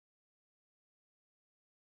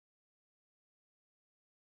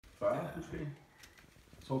40 måske.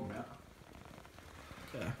 Jeg tror mere.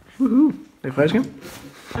 Ja. Det er friske.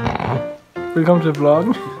 Velkommen til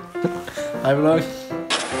vloggen. Hej vlog.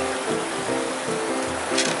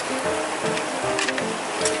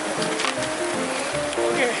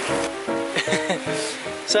 Okay.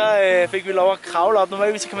 Så fik vi lov at kravle op.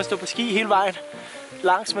 Normalvis kan man stå på ski hele vejen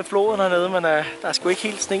langs med floden hernede, men der er sgu ikke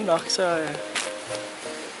helt sne nok, så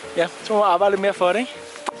ja, så må man arbejde lidt mere for det, ikke?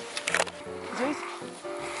 Ses.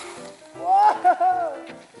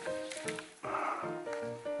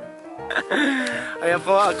 Og jeg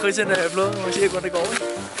prøver at krydse en flod, og man ser, hvordan det går.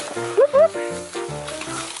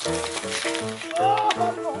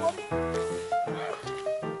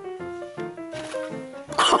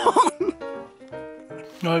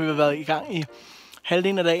 Nu har vi været i gang i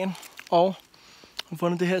halvdelen af dagen, og har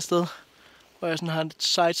fundet det her sted, hvor jeg sådan har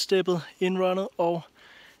sidesteppet, indrunnet, og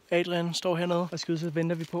Adrian står hernede. Og så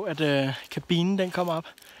venter vi på, at kabinen den kommer op.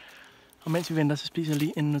 Og mens vi venter, så spiser jeg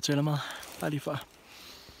lige en Nutella-mad. Bare lige for.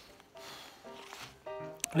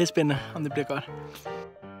 Lidt spændende, om det bliver godt.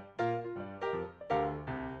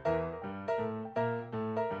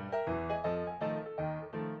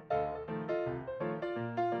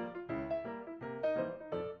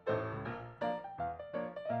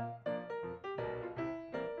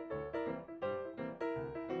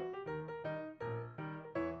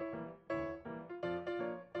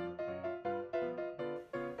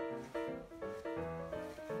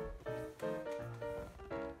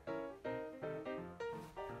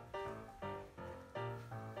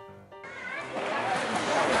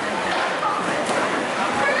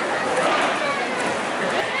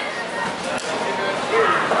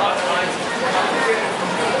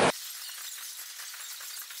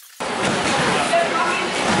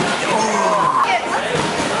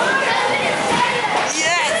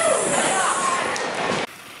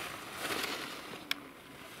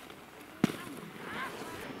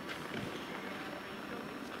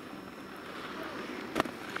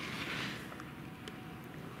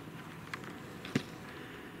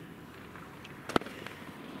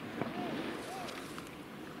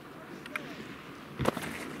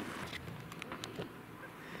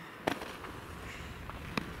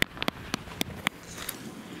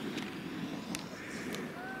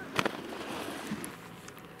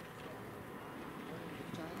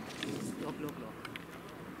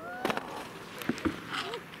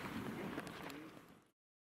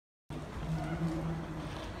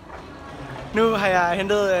 Nu har jeg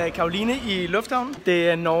hentet Karoline i lufthavnen. Det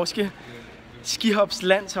er norske skihops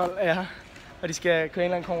landshold er her. Og de skal køre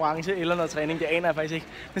en eller anden konkurrence eller noget træning. Det aner jeg faktisk ikke.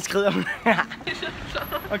 Men skrider om.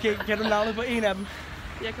 Okay, kan du navnet på en af dem?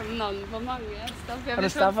 Jeg kan navnet på mange. Har du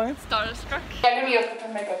Staffer, ikke? Starstruck. Jeg kan lige også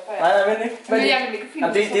tage make-up på jer. Nej, vent ikke. Men jeg kan ikke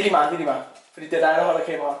finde det er lige meget, det er lige meget. Fordi det er dig, der holder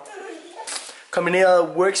kameraet. Kombineret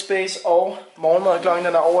workspace og morgenmad. Klokken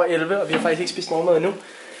er over 11, og vi har faktisk ikke spist morgenmad endnu.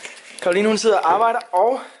 Karoline hun sidder og arbejder,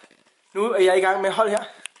 og nu er jeg i gang med, hold her,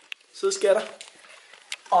 søde skatter,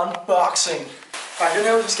 unboxing. Fra den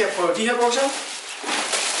her ud, så skal jeg prøve de her bukser,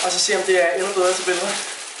 og så se om det er endnu bedre til billeder.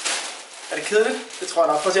 Er det kedeligt? Det tror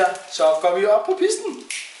jeg nok. Prøv at se her. Så går vi op på pisten.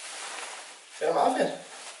 Det er meget fedt.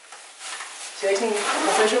 Ser ikke sådan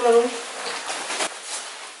professional ud?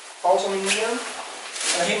 Og som en nyhed.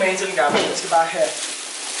 Den er helt med ind til den gamle. Jeg skal bare have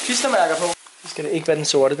klistermærker på. Så skal det ikke være den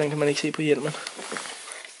sorte, den kan man ikke se på hjelmen.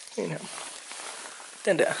 En her.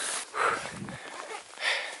 Den der.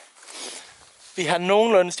 Vi har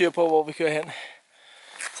nogenlunde styr på, hvor vi kører hen.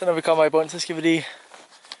 Så når vi kommer i bund, så skal vi lige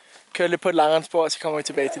køre lidt på et langrendsspor, og så kommer vi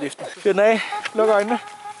tilbage til liften. Fyr den af. Luk øjnene.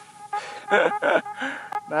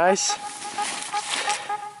 Nice.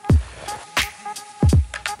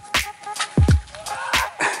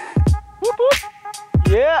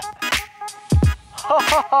 Yeah.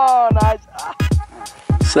 Nice.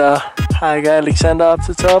 Så hakker Alexander op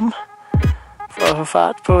til toppen for at få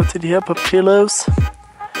fart på til de her på pillows.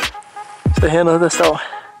 Så hernede der står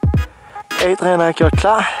Adrian har gjort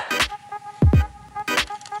klar.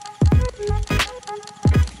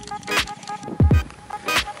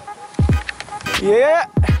 Yeah!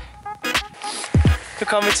 Så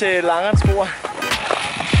kommer vi til langrendsspor.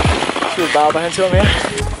 Så vi bare op og han tur mere.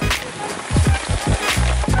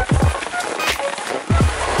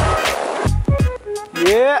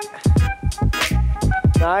 Yeah!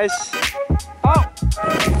 Nice! Oh!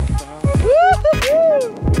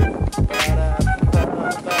 Woohoo!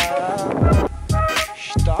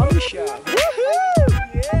 Shot. Woohoo!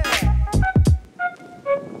 Yeah!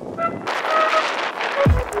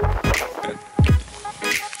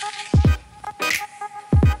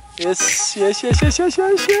 Yes.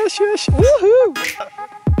 Woohoo!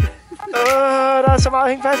 Der er så meget at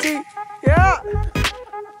hænge fast i. Ja!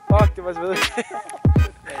 Fuck, det var svedigt.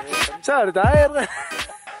 Så er det dig, Adrian.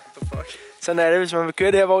 Sådan er det, hvis man vil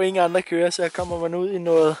køre det her, hvor ingen andre kører, så kommer man ud i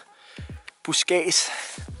noget buskads,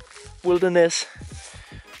 wilderness.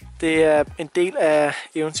 Det er en del af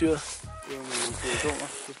eventyret.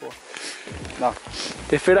 Nå.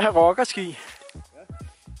 Det er fedt at have rockerski.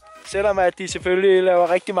 Selvom at de selvfølgelig laver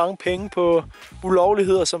rigtig mange penge på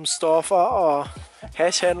ulovligheder som stoffer og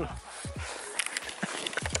hashhandel.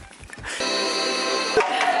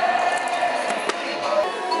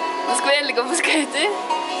 Nu skal vi endelig gå på skate.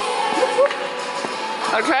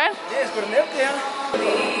 Er du klar? Det er sgu da nemt, det her.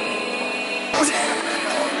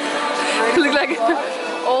 You look like an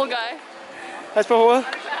old guy. Pas på hovedet.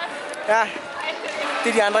 Ja.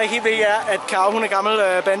 Det de andre ikke helt ved er, at Karo, hun er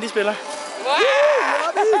gammel bandyspiller.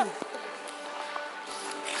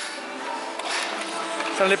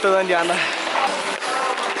 Så er lidt bedre end de andre.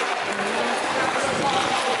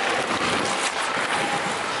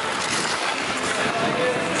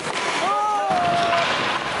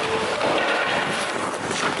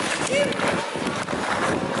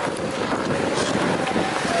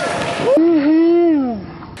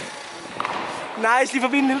 Nice, lige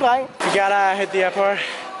forbi den lille dreng. We gotta hit the airport.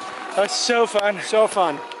 That was so fun. So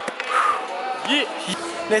fun. Yeah.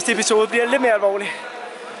 Næste episode bliver lidt mere alvorlig.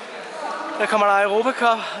 Der kommer der Europa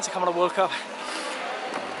Cup, og så kommer der World Cup.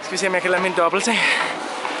 Skal vi se, om jeg kan lade min dobbelt ting.